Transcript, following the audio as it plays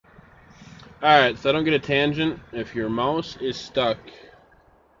Alright, so I don't get a tangent. If your mouse is stuck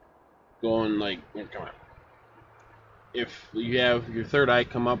going like, come on. If you have your third eye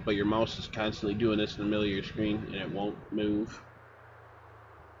come up, but your mouse is constantly doing this in the middle of your screen and it won't move,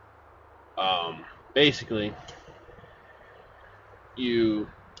 basically, you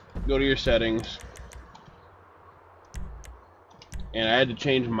go to your settings, and I had to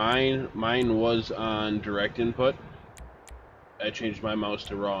change mine. Mine was on direct input. I changed my mouse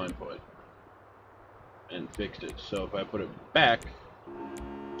to raw input and fixed it. So if I put it back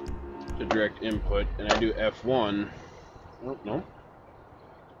to direct input and I do F1, oh, no,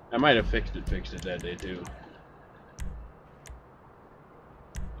 I might have fixed it that day too.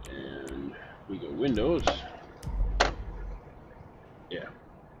 And we go Windows. Yeah.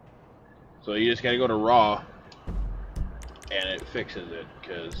 So you just gotta go to raw and it fixes it,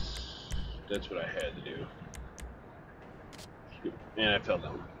 because that's what I had to do. And I fell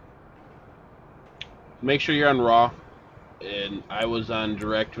down. Make sure you're on raw. And I was on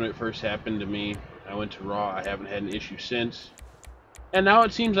direct when it first happened to me. I went to raw. I haven't had an issue since. And now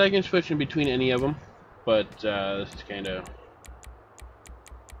it seems I can switch in between any of them. But this is kind of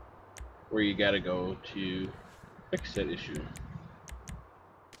where you gotta go to fix that issue.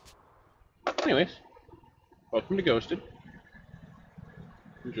 Anyways, welcome to Ghosted.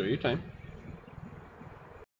 Enjoy your time.